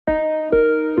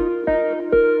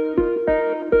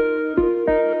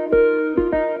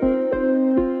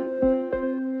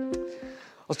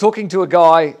talking to a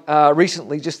guy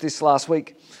recently, just this last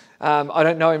week. I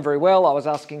don't know him very well. I was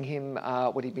asking him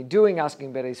what he'd been doing, asking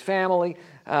him about his family,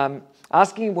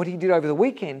 asking him what he did over the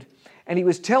weekend. And he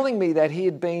was telling me that he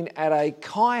had been at a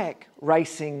kayak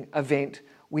racing event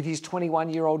with his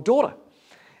 21-year-old daughter.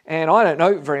 And I don't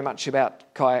know very much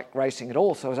about kayak racing at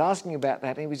all, so I was asking about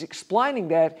that. And he was explaining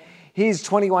that his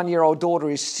 21-year-old daughter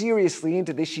is seriously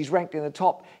into this. She's ranked in the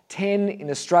top 10 in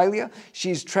Australia.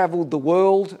 She's travelled the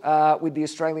world with the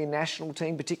Australian national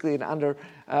team, particularly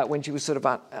when she was sort of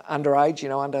underage,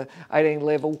 under 18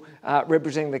 level,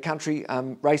 representing the country,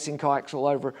 racing kayaks all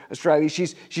over Australia.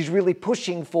 She's really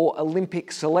pushing for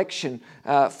Olympic selection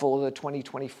for the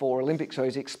 2024 Olympics. So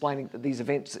he's explaining that these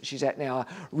events that she's at now are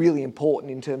really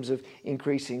important in terms of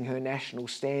increasing her national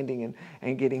standing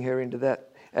and getting her into that.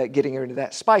 Getting her into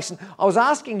that space. And I was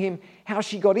asking him how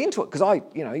she got into it, because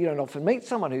you don't often meet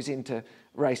someone who's into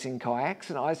racing kayaks.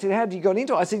 And I said, how did you get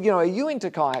into it? I said, are you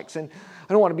into kayaks? And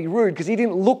I don't want to be rude, because he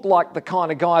didn't look like the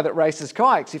kind of guy that races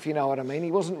kayaks, if you know what I mean.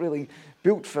 He wasn't really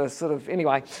built for fitting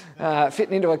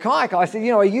into a kayak. I said,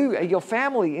 are your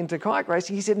family into kayak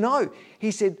racing? He said, no.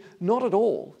 He said, not at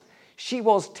all. She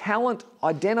was talent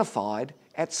identified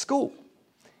at school.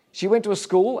 She went to a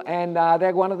school, and they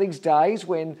had one of these days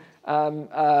when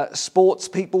sports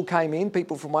people came in,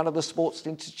 people from one of the sports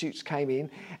institutes came in,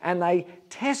 and they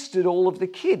tested all of the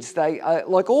kids. They,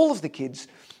 like all of the kids,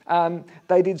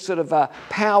 they did sort of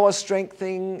power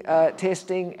strengthening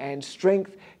testing and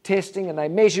strength testing, and they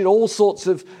measured all sorts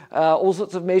of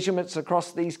measurements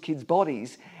across these kids'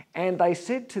 bodies. And they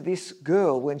said to this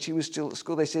girl, when she was still at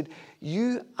school, they said,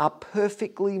 "You are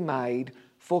perfectly made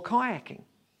for kayaking."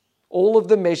 All of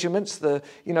the measurements, her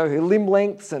limb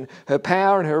lengths and her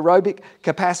power and her aerobic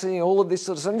capacity, all of this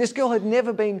sort of stuff. And this girl had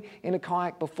never been in a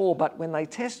kayak before, but when they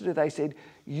tested her, they said,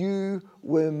 "You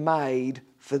were made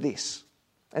for this."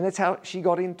 And that's how she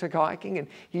got into kayaking, and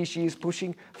here she is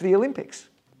pushing for the Olympics.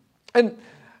 And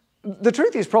the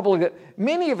truth is probably that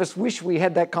many of us wish we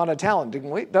had that kind of talent,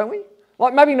 don't we?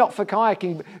 Like, maybe not for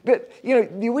kayaking, but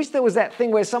you wish there was that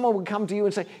thing where someone would come to you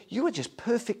and say, "You were just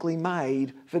perfectly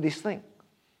made for this thing."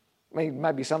 I mean,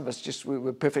 maybe some of us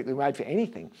we're perfectly made for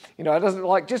anything. It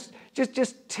doesn't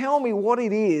just tell me what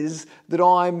it is that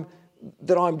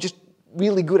I'm just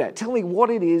really good at. Tell me what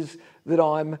it is that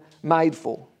I'm made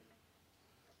for.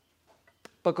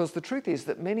 Because the truth is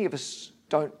that many of us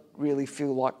don't really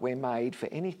feel like we're made for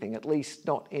anything, at least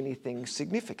not anything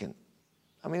significant.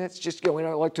 I mean, that's just, we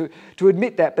don't like to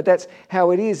admit that, but that's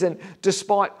how it is. And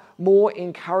despite more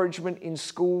encouragement in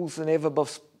schools than ever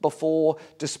before,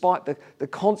 despite the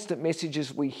constant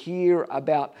messages we hear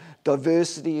about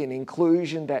diversity and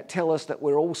inclusion that tell us that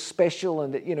we're all special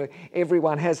and that,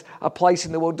 everyone has a place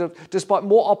in the world, despite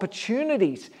more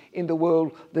opportunities in the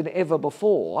world than ever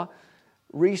before,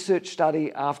 research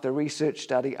study after research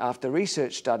study after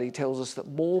research study tells us that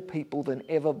more people than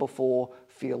ever before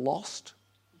feel lost,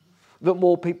 that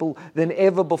more people than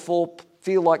ever before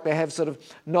feel like they have sort of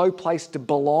no place to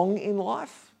belong in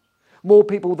life. More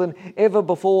people than ever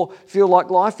before feel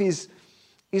like life is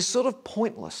sort of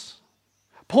pointless.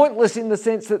 Pointless in the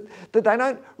sense that they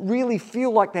don't really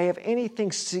feel like they have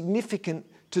anything significant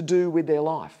to do with their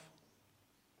life.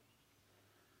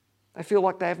 They feel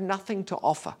like they have nothing to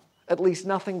offer, at least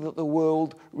nothing that the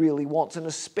world really wants, and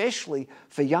especially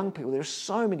for young people. There are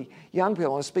so many young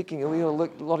people. I was speaking earlier, a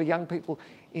lot of young people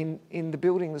in the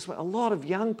building this way. A lot of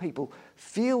young people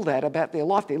feel that about their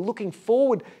life. They're looking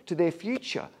forward to their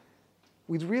future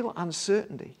with real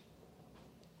uncertainty.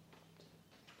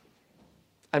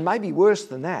 And maybe worse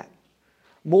than that,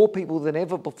 more people than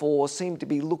ever before seem to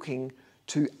be looking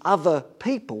to other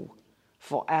people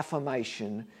for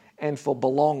affirmation and for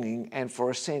belonging and for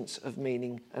a sense of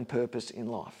meaning and purpose in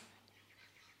life.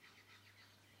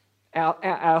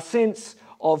 Our sense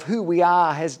of who we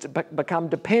are has become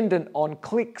dependent on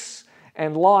clicks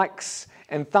and likes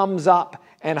and thumbs up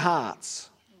and hearts.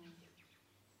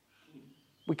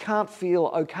 We can't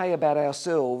feel okay about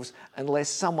ourselves unless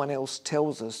someone else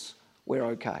tells us we're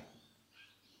okay.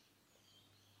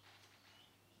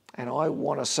 And I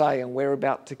want to say, and we're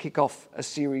about to kick off a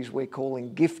series we're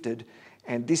calling Gifted,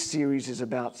 and this series is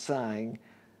about saying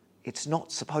it's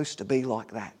not supposed to be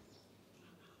like that.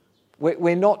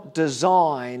 We're not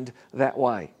designed that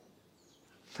way.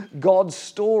 God's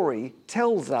story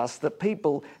tells us that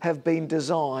people have been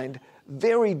designed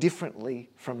very differently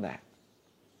from that.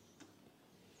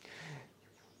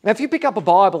 Now, if you pick up a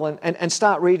Bible and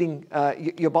start reading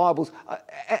your Bibles,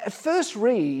 at first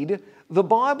read, the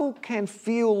Bible can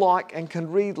feel like and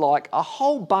can read like a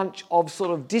whole bunch of sort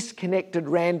of disconnected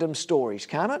random stories,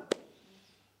 can't it?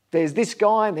 There's this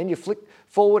guy, and then you flick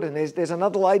forward and there's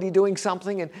another lady doing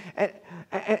something, and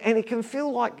it can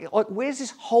feel like where's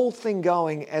this whole thing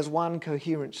going as one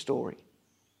coherent story?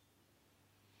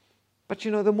 But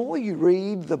the more you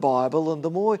read the Bible and the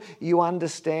more you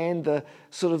understand the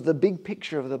sort of the big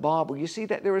picture of the Bible, you see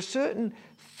that there are certain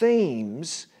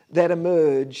themes that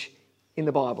emerge in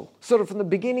the Bible. Sort of from the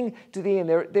beginning to the end,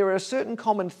 there are certain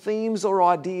common themes or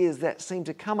ideas that seem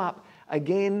to come up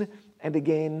again and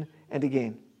again and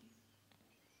again.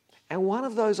 And one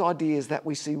of those ideas that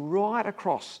we see right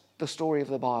across the story of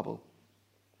the Bible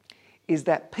is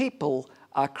that people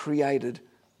are created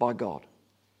by God.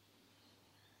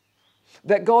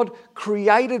 That God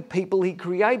created people. He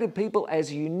created people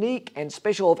as unique and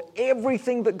special. Of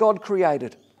everything that God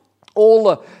created,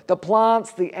 all the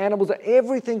plants, the animals,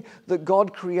 everything that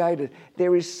God created,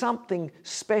 there is something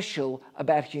special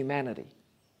about humanity.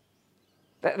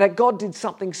 That God did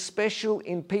something special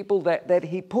in people, that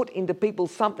He put into people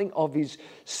something of His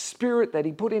Spirit, that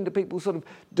He put into people sort of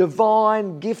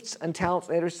divine gifts and talents.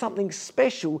 There is something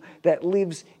special that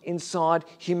lives inside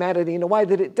humanity in a way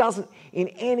that it doesn't in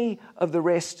any of the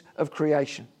rest of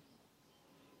creation.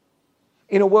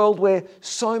 In a world where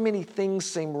so many things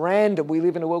seem random, we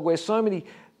live in a world where so many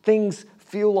things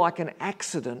feel like an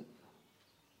accident,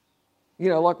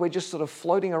 like we're just sort of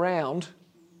floating around.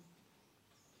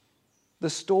 The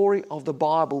story of the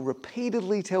Bible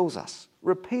repeatedly tells us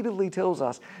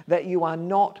that you are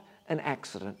not an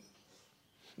accident,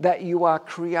 that you are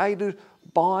created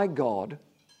by God,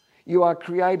 you are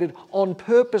created on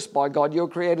purpose by God, you're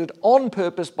created on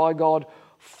purpose by God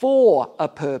for a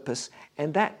purpose,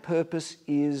 and that purpose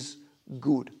is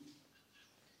good.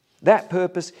 That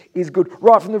purpose is good.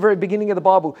 Right from the very beginning of the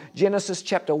Bible, Genesis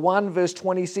chapter 1 verse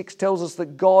 26 tells us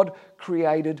that God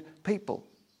created people.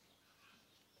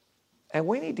 And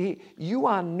we need to hear, you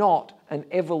are not an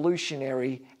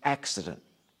evolutionary accident.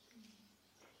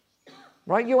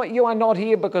 Right? You are not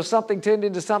here because something turned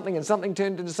into something and something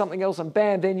turned into something else and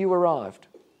bam, then you arrived.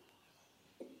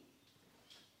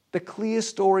 The clear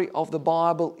story of the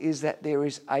Bible is that there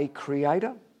is a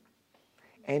creator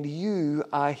and you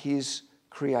are his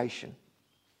creation.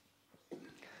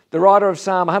 The writer of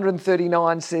Psalm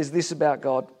 139 says this about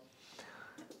God.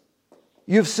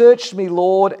 You've searched me,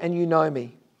 Lord, and you know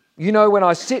me. You know when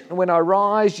I sit and when I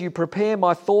rise, you prepare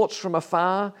my thoughts from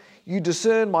afar. You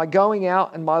discern my going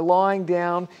out and my lying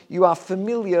down. You are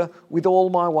familiar with all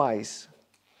my ways.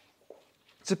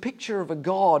 It's a picture of a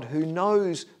God who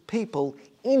knows people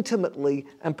intimately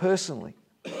and personally.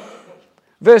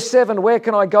 Verse 7, where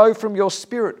can I go from your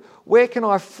spirit? Where can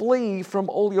I flee from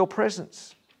all your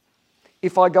presence?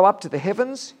 If I go up to the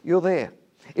heavens, you're there.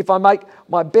 If I make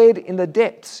my bed in the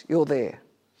depths, you're there.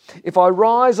 If I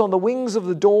rise on the wings of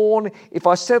the dawn, if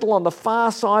I settle on the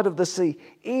far side of the sea,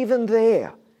 even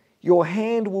there, your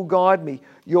hand will guide me.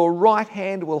 Your right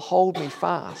hand will hold me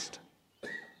fast.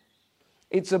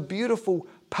 It's a beautiful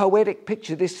poetic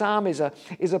picture. This psalm is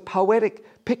a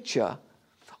poetic picture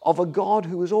of a God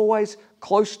who is always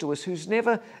close to us, who's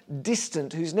never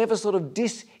distant, who's never sort of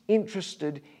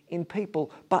disinterested in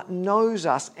people, but knows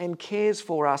us and cares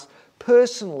for us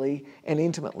personally and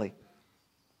intimately.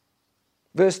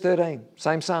 Verse 13,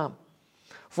 same psalm.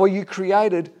 For you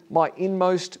created my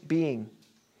inmost being.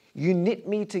 You knit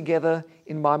me together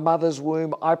in my mother's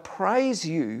womb. I praise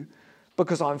you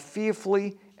because I'm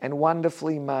fearfully and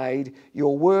wonderfully made.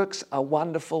 Your works are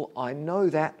wonderful. I know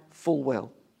that full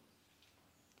well.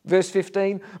 Verse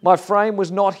 15, my frame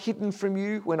was not hidden from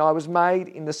you when I was made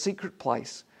in the secret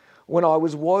place. When I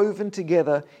was woven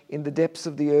together in the depths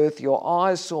of the earth, your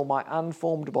eyes saw my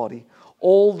unformed body.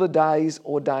 All the days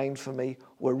ordained for me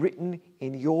were written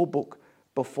in your book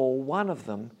before one of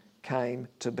them came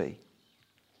to be.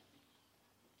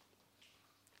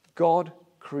 God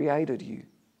created you.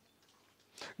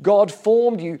 God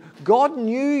formed you. God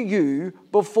knew you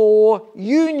before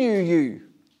you knew you.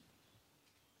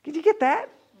 Did you get that?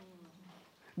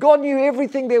 God knew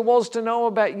everything there was to know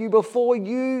about you before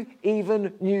you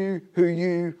even knew who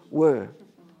you were.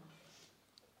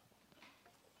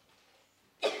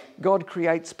 God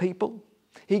creates people.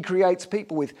 He creates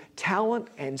people with talent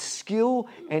and skill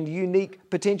and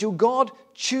unique potential. God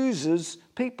chooses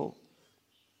people.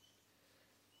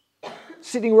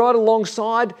 Sitting right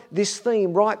alongside this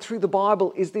theme, right through the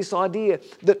Bible, is this idea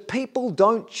that people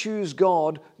don't choose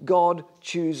God, God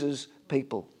chooses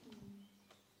people.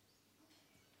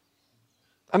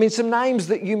 I mean, some names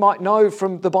that you might know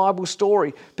from the Bible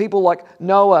story. People like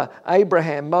Noah,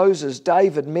 Abraham, Moses,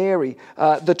 David, Mary,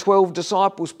 the 12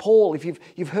 disciples, Paul. If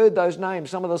you've heard those names,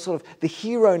 some of the sort of the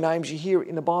hero names you hear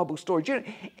in the Bible story. Do you know,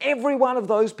 every one of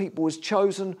those people was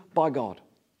chosen by God.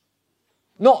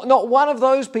 Not one of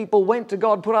those people went to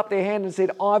God, put up their hand and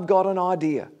said, I've got an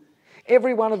idea.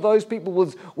 Every one of those people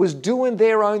was doing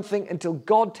their own thing until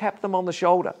God tapped them on the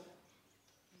shoulder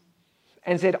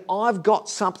and said, I've got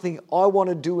something I want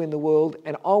to do in the world,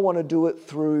 and I want to do it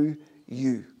through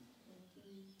you.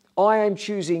 I am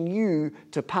choosing you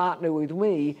to partner with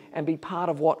me and be part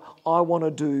of what I want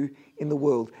to do in the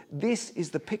world. This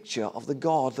is the picture of the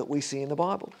God that we see in the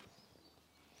Bible.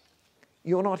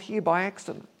 You're not here by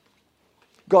accident.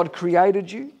 God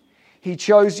created you. He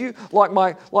chose you. Like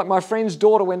my friend's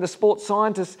daughter, when the sports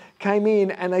scientists came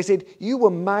in and they said, you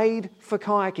were made for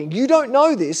kayaking. You don't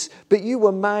know this, but you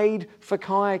were made for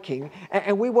kayaking.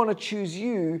 And we want to choose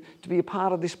you to be a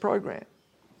part of this program.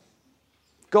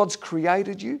 God's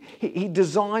created you. He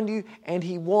designed you, and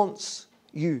He wants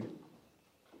you.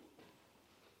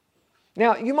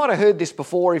 Now, you might have heard this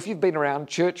before. If you've been around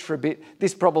church for a bit,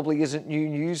 this probably isn't new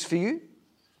news for you.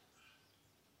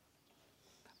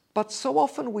 But so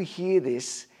often we hear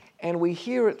this, and we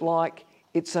hear it like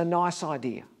it's a nice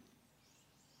idea.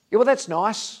 Yeah, well, that's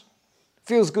nice.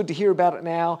 Feels good to hear about it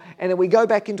now. And then we go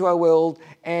back into our world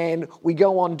and we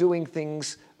go on doing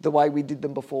things the way we did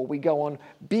them before. We go on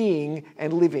being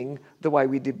and living the way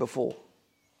we did before.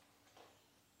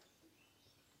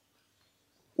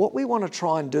 What we want to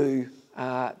try and do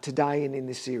today and in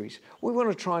this series, what we want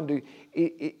to try and do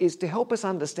is to help us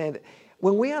understand that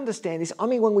when we understand this, I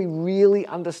mean when we really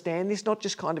understand this, not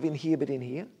just kind of in here but in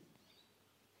here,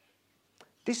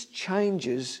 this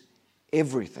changes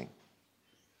everything.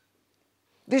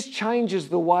 This changes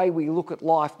the way we look at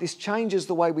life. This changes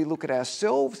the way we look at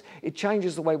ourselves. It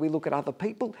changes the way we look at other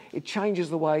people. It changes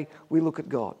the way we look at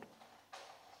God.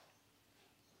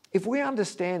 If we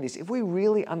understand this, if we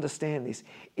really understand this,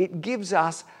 it gives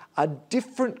us a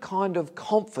different kind of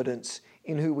confidence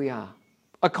in who we are.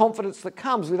 A confidence that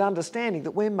comes with understanding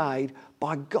that we're made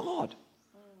by God,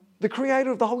 the creator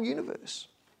of the whole universe.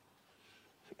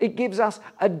 It gives us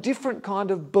a different kind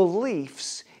of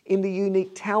beliefs in the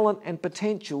unique talent and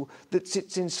potential that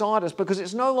sits inside us, because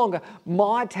it's no longer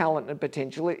my talent and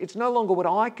potential. It's no longer what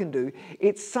I can do.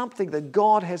 It's something that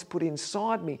God has put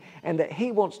inside me and that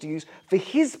He wants to use for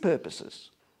His purposes.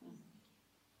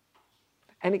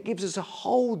 And it gives us a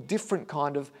whole different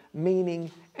kind of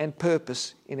meaning and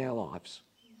purpose in our lives.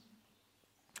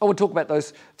 I want to talk about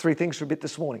those three things for a bit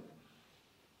this morning.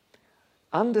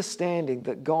 Understanding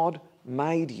that God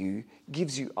made you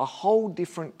gives you a whole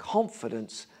different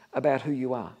confidence about who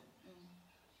you are.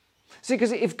 See,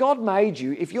 because if God made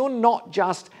you, if you're not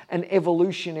just an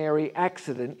evolutionary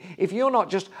accident, if you're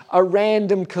not just a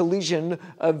random collision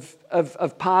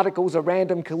of particles, a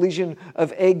random collision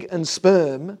of egg and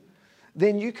sperm,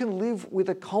 then you can live with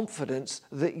a confidence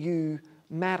that you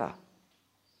matter.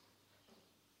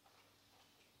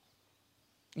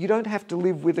 You don't have to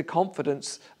live with a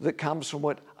confidence that comes from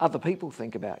what other people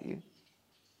think about you.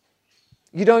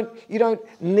 You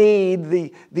don't need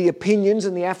the opinions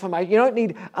and the affirmation. You don't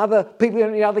need other people. You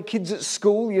don't need other kids at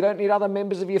school. You don't need other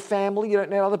members of your family. You don't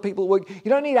need other people at work.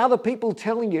 You don't need other people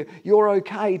telling you you're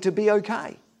okay to be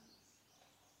okay.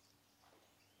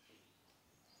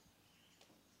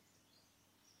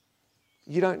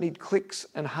 You don't need clicks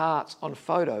and hearts on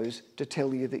photos to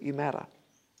tell you that you matter.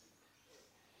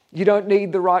 You don't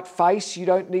need the right face, you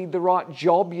don't need the right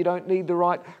job, you don't need the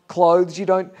right clothes, you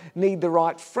don't need the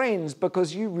right friends,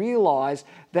 because you realise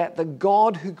that the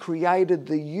God who created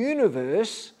the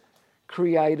universe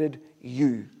created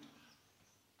you.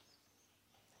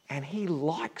 And He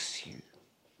likes you.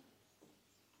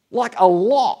 Like a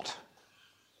lot.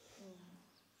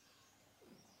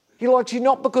 He likes you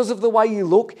not because of the way you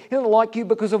look. He doesn't like you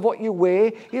because of what you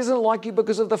wear. He doesn't like you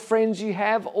because of the friends you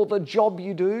have or the job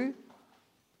you do.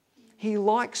 He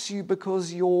likes you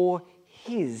because you're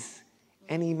His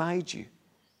and He made you.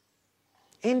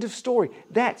 End of story.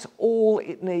 That's all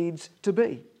it needs to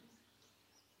be.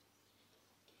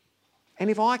 And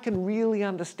if I can really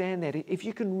understand that, if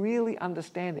you can really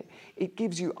understand it, it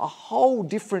gives you a whole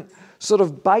different sort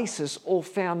of basis or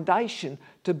foundation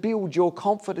to build your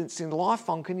confidence in life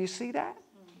on. Can you see that?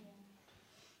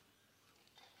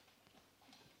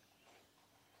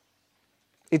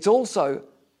 It's also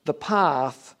the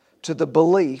path to the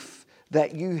belief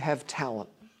that you have talent.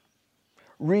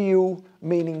 Real,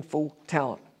 meaningful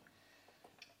talent.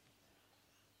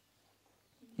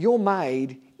 You're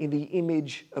made in the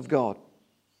image of God.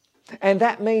 And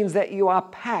that means that you are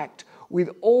packed with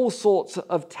all sorts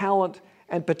of talent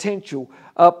and potential.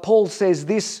 Paul says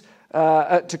this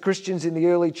to Christians in the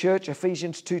early church,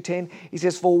 Ephesians 2:10. He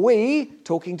says, for we,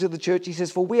 talking to the church, he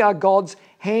says, for we are God's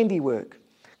handiwork,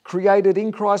 created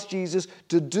in Christ Jesus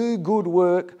to do good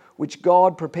work which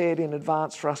God prepared in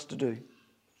advance for us to do.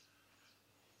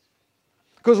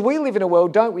 Because we live in a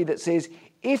world, don't we, that says,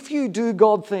 if you do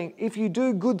good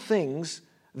things,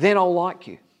 then I'll like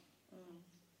you.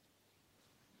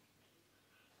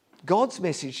 God's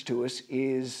message to us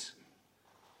is,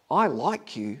 I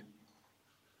like you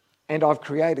and I've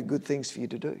created good things for you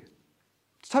to do.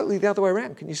 It's totally the other way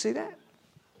around. Can you see that?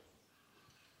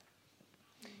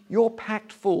 You're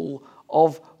packed full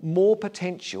of more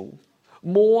potential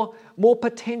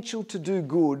to do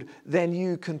good than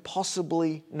you can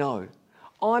possibly know.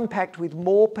 I'm packed with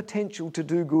more potential to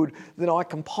do good than I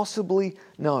can possibly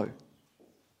know.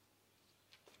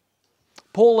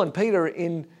 Paul and Peter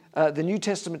in the New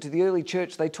Testament to the early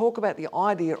church, they talk about the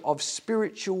idea of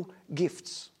spiritual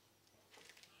gifts.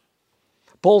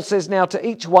 Paul says, now to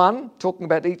each one, talking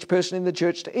about each person in the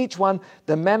church, to each one,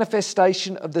 the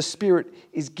manifestation of the Spirit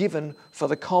is given for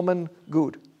the common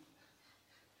good.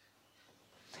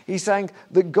 He's saying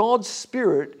that God's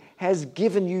Spirit has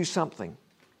given you something.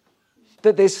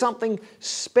 That there's something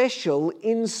special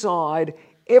inside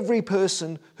every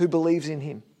person who believes in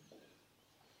Him.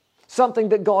 Something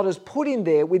that God has put in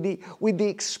there with the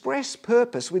express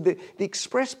purpose, the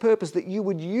express purpose that you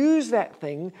would use that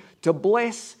thing to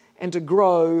bless and to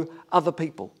grow other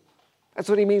people. That's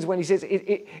what he means when he says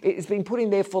it's been put in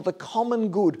there for the common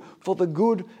good, for the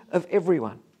good of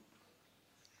everyone.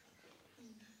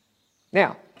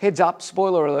 Now, heads up,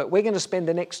 spoiler alert, we're going to spend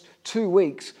the next 2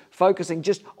 weeks focusing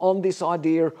just on this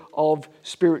idea of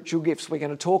spiritual gifts. We're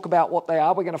going to talk about what they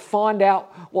are. We're going to find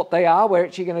out what they are. We're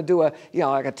actually going to do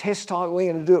a test time.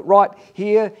 We're going to do it right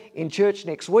here in church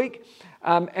next week.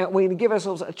 And we're going to give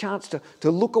ourselves a chance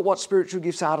to look at what spiritual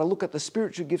gifts are, to look at the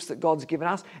spiritual gifts that God's given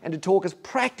us, and to talk as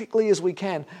practically as we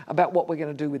can about what we're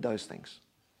going to do with those things.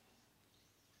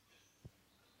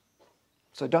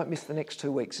 So don't miss the next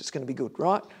 2 weeks. It's going to be good,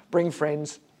 right? Bring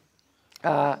friends.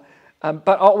 But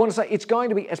I want to say it's going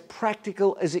to be as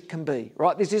practical as it can be,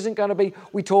 right? This isn't going to be,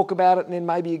 we talk about it and then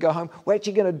maybe you go home. We're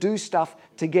actually going to do stuff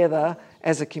together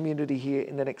as a community here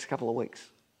in the next couple of weeks.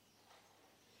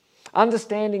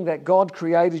 Understanding that God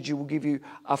created you will give you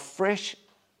a fresh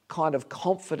kind of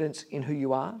confidence in who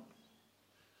you are.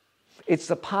 It's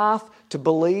the path to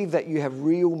believe that you have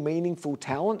real, meaningful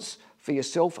talents for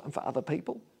yourself and for other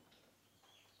people.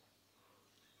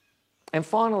 And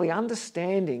finally,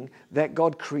 understanding that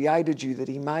God created you, that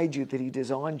He made you, that He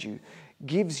designed you,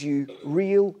 gives you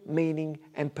real meaning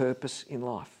and purpose in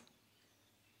life.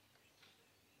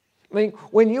 I mean,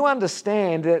 when you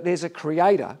understand that there's a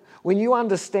Creator, when you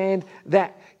understand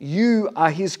that you are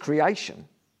His creation,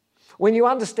 when you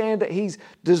understand that He's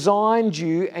designed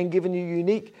you and given you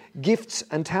unique gifts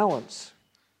and talents,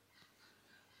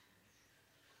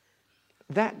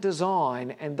 that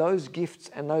design and those gifts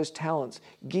and those talents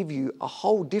give you a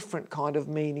whole different kind of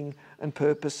meaning and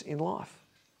purpose in life.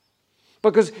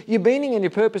 Because your meaning and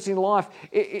your purpose in life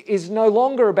is no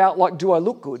longer about, like, do I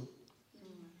look good?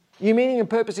 Your meaning and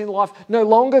purpose in life no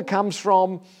longer comes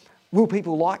from, will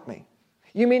people like me?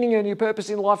 Your meaning and your purpose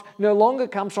in life no longer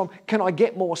comes from, can I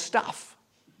get more stuff?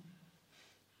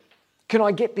 Can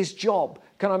I get this job?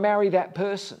 Can I marry that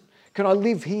person? Can I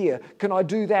live here? Can I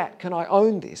do that? Can I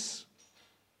own this?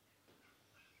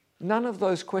 None of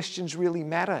those questions really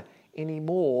matter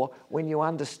anymore when you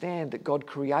understand that God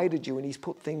created you and He's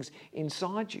put things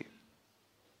inside you.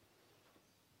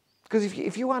 Because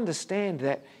if you understand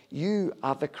that you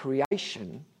are the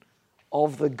creation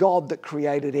of the God that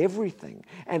created everything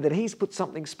and that He's put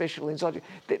something special inside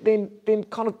you, then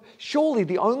kind of surely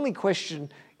the only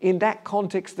question in that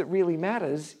context that really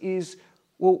matters is,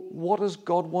 well, what does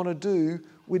God want to do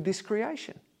with this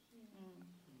creation?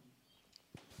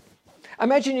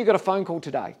 Imagine you got a phone call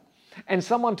today and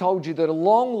someone told you that a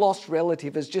long-lost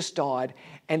relative has just died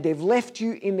and they've left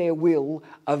you in their will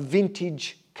a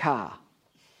vintage car.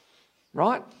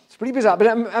 Right? It's pretty bizarre, but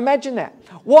imagine that.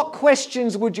 What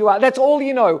questions would you ask? That's all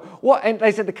you know. And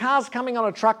they said the car's coming on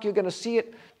a truck, you're going to see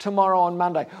it tomorrow on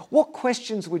Monday. What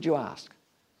questions would you ask?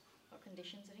 What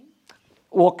condition's it in?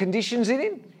 What condition's it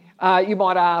in? You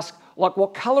might ask, like,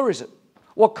 what colour is it?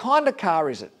 What kind of car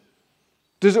is it?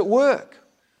 Does it work?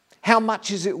 How much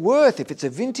is it worth if it's a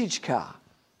vintage car?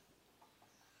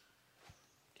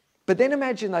 But then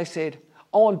imagine they said,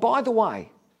 oh, and by the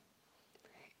way,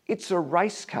 it's a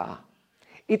race car.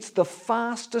 It's the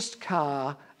fastest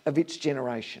car of its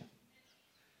generation.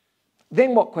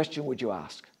 Then what question would you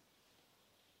ask?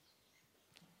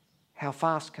 How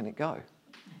fast can it go?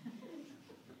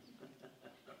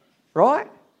 Right?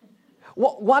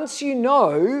 Once you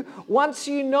know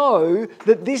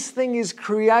that this thing is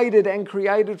created and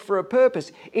created for a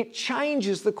purpose, it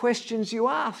changes the questions you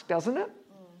ask, doesn't it?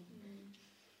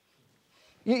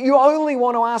 You only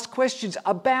want to ask questions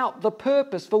about the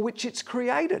purpose for which it's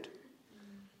created.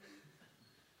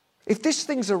 If this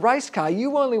thing's a race car,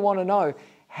 you only want to know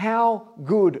how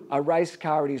good a race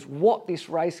car it is, what this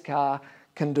race car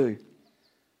can do.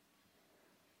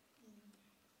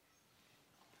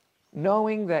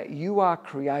 Knowing that you are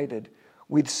created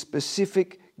with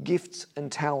specific gifts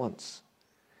and talents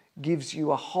gives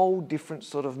you a whole different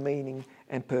sort of meaning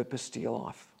and purpose to your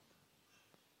life.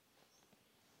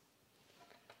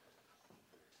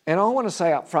 And I want to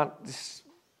say up front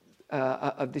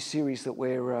of this series that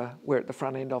we're at the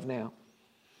front end of now,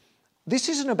 this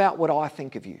isn't about what I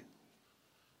think of you.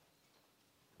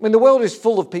 I mean, the world is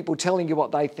full of people telling you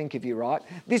what they think of you, right?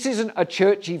 This isn't a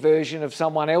churchy version of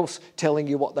someone else telling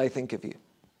you what they think of you.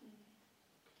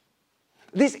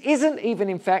 This isn't even,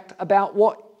 in fact, about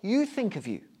what you think of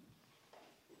you.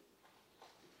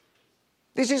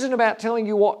 This isn't about telling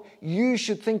you what you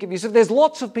should think of yourself. There's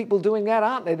lots of people doing that,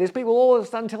 aren't there? There's people all of a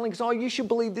sudden telling us, oh, you should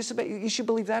believe this about you, you should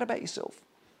believe that about yourself.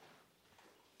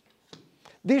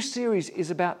 This series is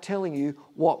about telling you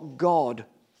what God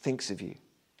thinks of you.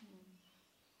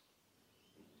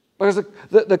 Because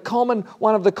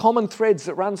one of the common threads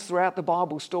that runs throughout the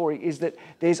Bible story is that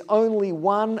there's only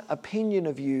one opinion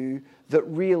of you that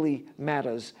really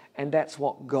matters, and that's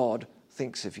what God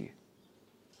thinks of you.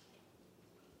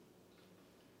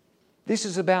 This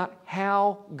is about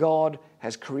how God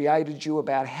has created you,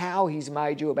 about how He's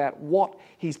made you, about what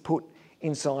He's put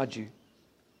inside you.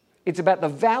 It's about the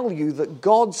value that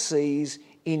God sees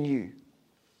in you.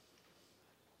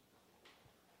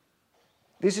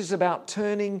 This is about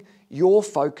turning your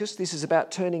focus, this is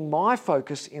about turning my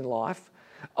focus in life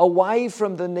away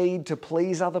from the need to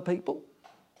please other people,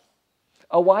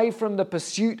 away from the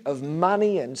pursuit of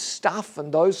money and stuff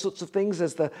and those sorts of things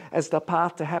as the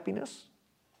path to happiness.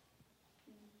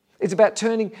 It's about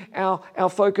turning our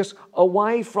focus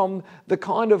away from the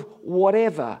kind of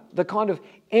whatever, the kind of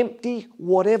empty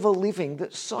whatever living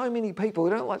that so many people, we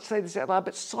don't like to say this out loud,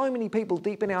 but so many people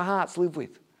deep in our hearts live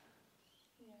with.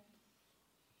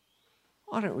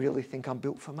 I don't really think I'm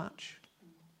built for much.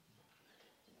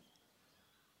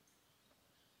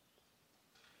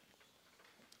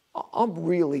 I'm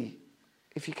really,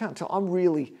 if you can't tell, I'm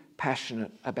really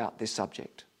passionate about this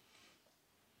subject.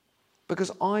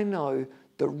 Because I know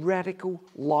the radical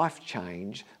life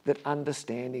change that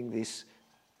understanding this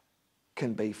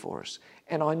can be for us.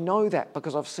 And I know that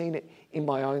because I've seen it in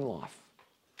my own life.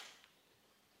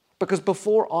 Because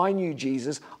before I knew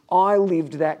Jesus, I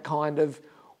lived that kind of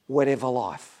whatever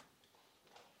life.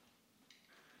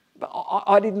 But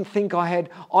I didn't think I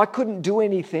couldn't do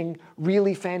anything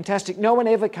really fantastic. No one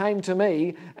ever came to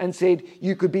me and said,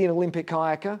 you could be an Olympic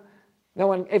kayaker. No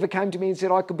one ever came to me and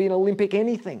said, I could be an Olympic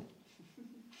anything.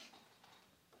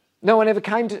 No one ever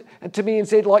came to me and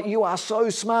said, like, you are so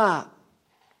smart.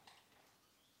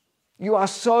 You are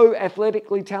so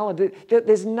athletically talented.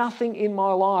 There's nothing in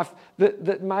my life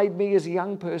that made me as a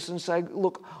young person say,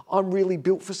 look, I'm really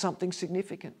built for something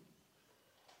significant.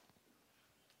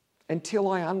 Until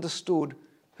I understood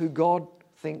who God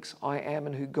thinks I am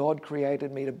and who God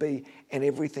created me to be, and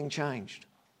everything changed.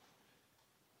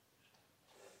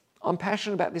 I'm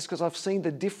passionate about this because I've seen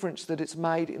the difference that it's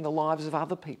made in the lives of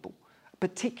other people,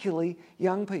 particularly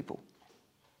young people.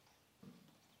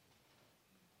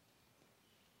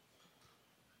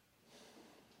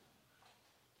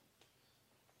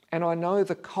 And I know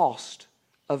the cost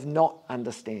of not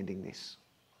understanding this.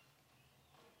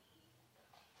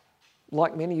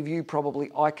 Like many of you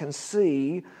probably, I can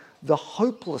see the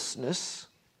hopelessness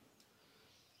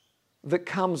that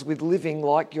comes with living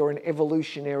like you're an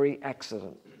evolutionary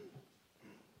accident.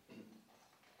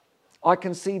 I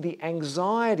can see the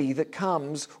anxiety that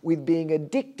comes with being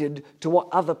addicted to what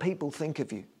other people think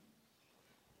of you.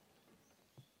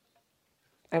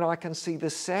 And I can see the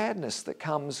sadness that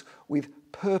comes with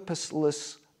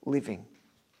purposeless living.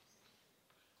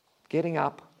 Getting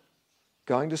up,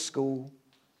 going to school,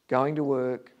 going to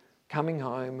work, coming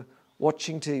home,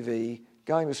 watching TV,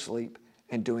 going to sleep,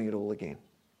 and doing it all again.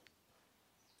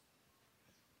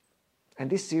 And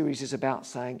this series is about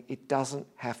saying it doesn't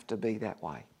have to be that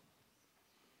way.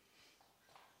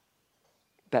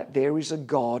 That there is a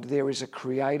God, there is a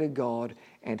creator God,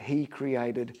 and He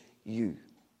created you.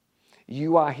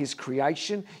 You are His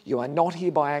creation. You are not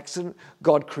here by accident.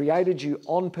 God created you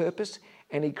on purpose,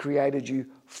 and He created you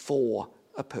for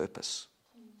a purpose.